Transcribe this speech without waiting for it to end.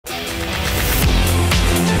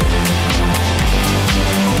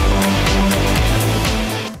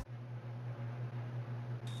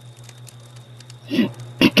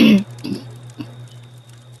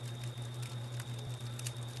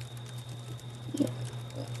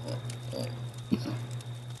Okay.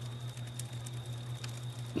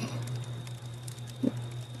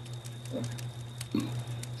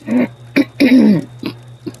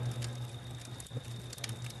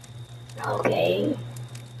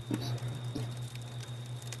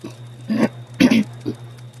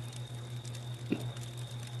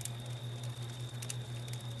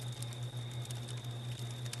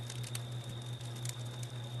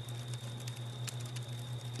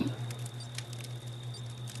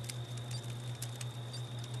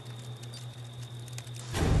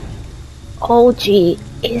 Oh gee,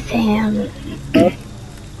 it's him.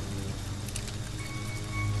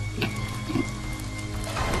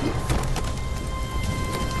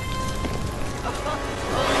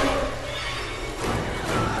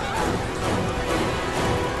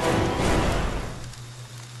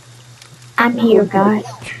 I'm here, guys.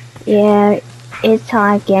 Yeah, it's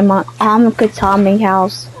time to get my Tommy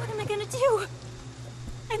house. What am I gonna do?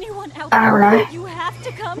 Anyone out All there? right. You have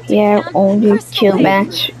to come to Yeah, camp only kill personally.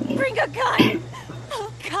 match. Bring a gun.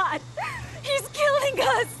 Oh God, he's killing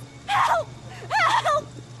us. Help! Help!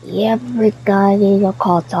 Yeah, everybody will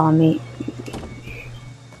call Tommy.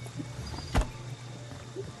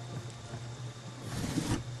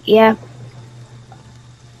 Yeah,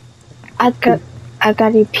 I got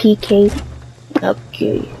a PK.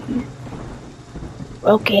 Okay.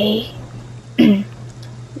 Okay.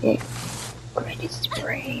 Yeah, credit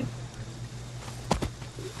spray.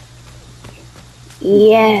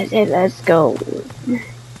 Yes, let's go.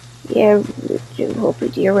 Yeah, you hope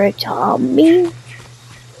you're Tommy.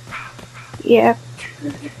 Yeah.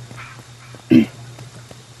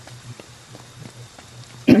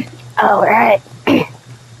 Alright.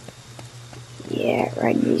 Yeah,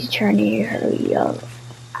 right, he's trying to hurry up.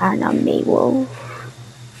 And I'm able.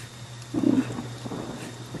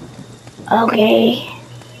 Okay.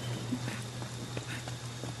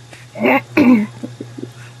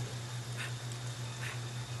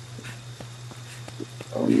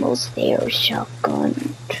 Almost there, shotgun.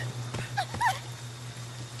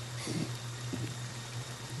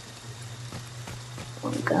 Oh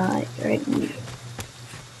God, right.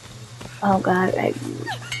 Oh God, right.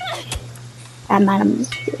 I'm out of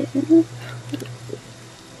mistake.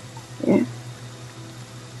 Yeah.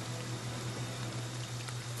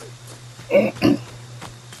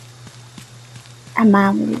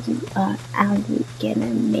 I'm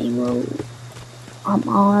getting mail. I'm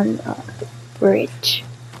on a bridge.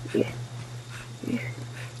 Yeah.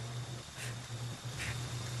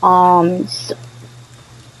 So,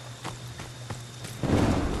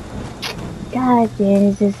 God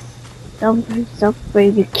damn, this some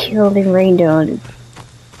baby killed and rained on.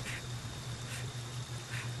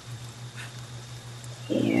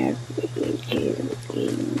 Yeah.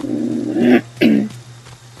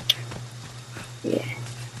 Yeah.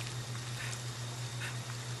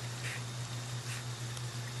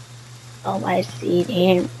 Oh, I see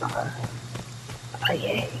him. Oh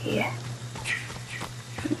yeah, yeah.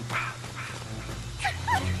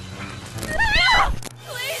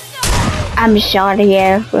 I'm sorry,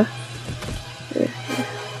 yeah.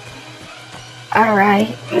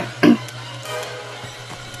 Alright.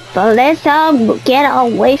 But let's get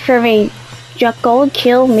away from me. Just go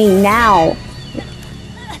kill me now.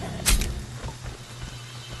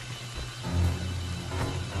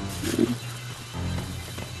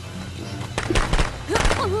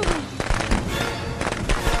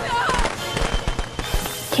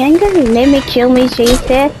 Can you let me kill me, she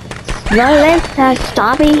said? Well, let's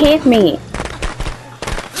stop and hit me.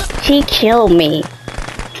 She killed me.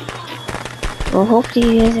 I hope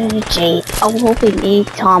he is in a jail. I hope he needs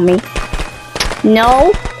Tommy.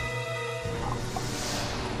 No?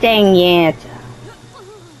 Dang it.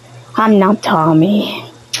 I'm not Tommy.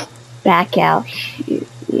 Back out.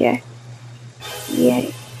 Yeah. Yeah.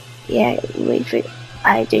 Yeah. Wait for it.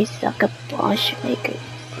 I just suck a bunch like this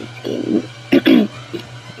game.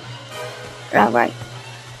 Alright.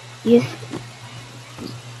 You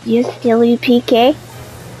still you PK?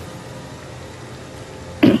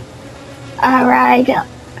 Alright.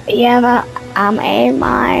 Yeah, but I'm in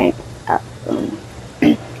my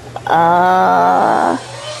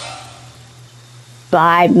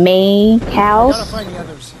by main house. Gotta find the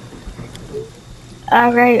others.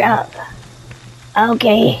 Alright,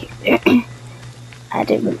 okay. I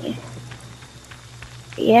didn't.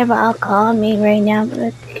 Yeah, but I'll call me right now,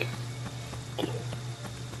 but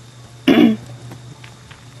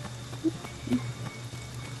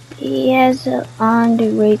he has on the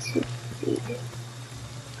race.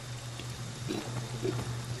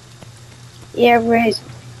 Yeah, race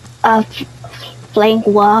a flank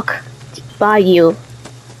walk by you.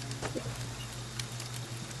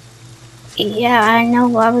 Yeah, I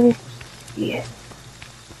know. I was. Yeah.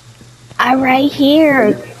 I right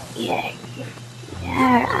here. Yeah.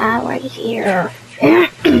 Yeah, I right here.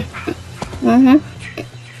 Mhm.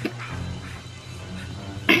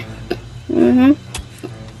 Mhm.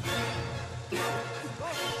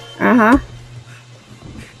 Uh huh.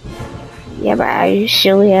 Yeah, but I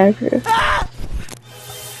should have.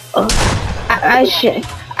 Oh, I should.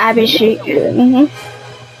 I be shoot. Mhm.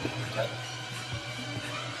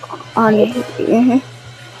 Oh yeah. Mhm.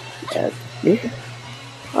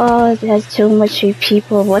 Oh, there's too much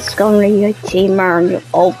people. What's going on your team on?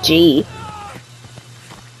 Oh, gee.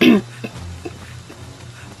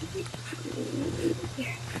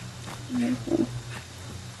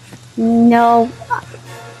 No,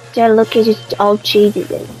 they're looking at OG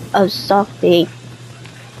of something.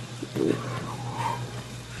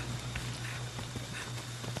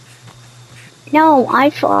 No,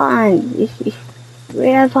 iPhone.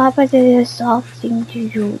 Where Papa did something to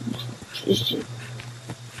you.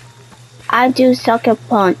 I do sucker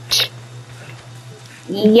punch.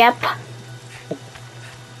 Yep.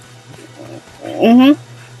 Mhm.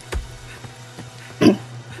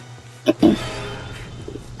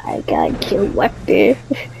 I got killed weapon.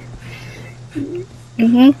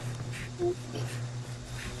 Mhm.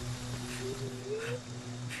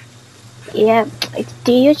 Yeah.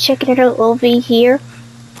 Do you check it out over here?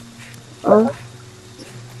 Oh,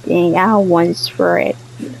 dang, I once for it.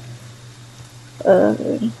 Uh,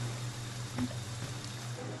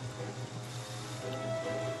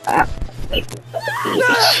 uh,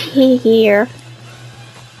 here.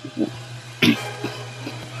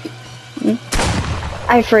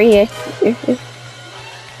 I free it.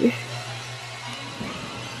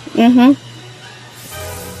 Mhm.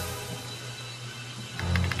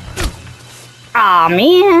 Aw,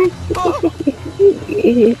 man.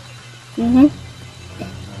 Mhm.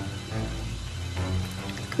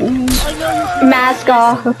 Mask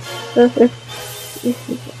off.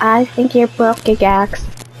 I think you broke your axe.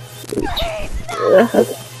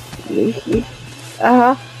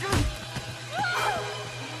 Uh-huh.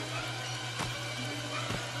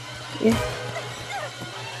 Yeah.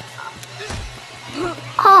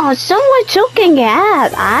 Oh, someone took a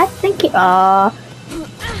gas. I think mm,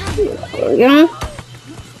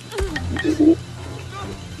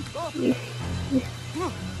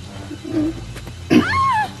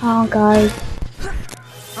 oh god.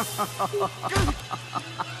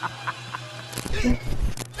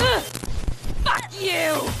 Fuck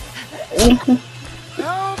you!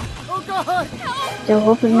 Help! Oh God! So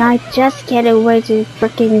hoping I just get away to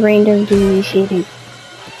freaking random duty shitty.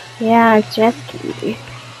 Yeah, just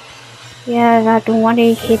yeah, I don't want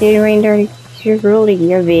to hit it random to really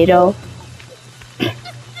your video.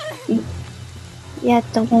 Yeah,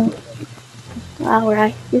 don't.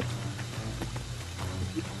 Alright.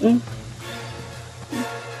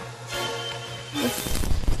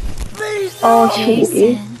 Please! Oh,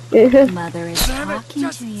 Jason, shit. Mother is Damn it! talking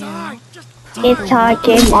Just to you. die! Just It's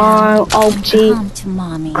talking on OG. Come to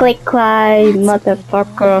mommy. Click cry, That's a good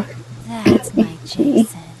motherfucker. boy. That's my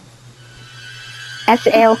Jason.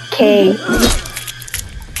 SLK.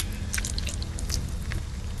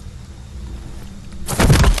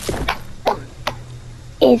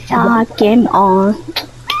 It's talking on.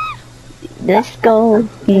 Let's go.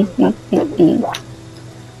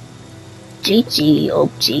 GG,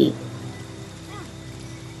 OG.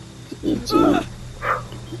 GG.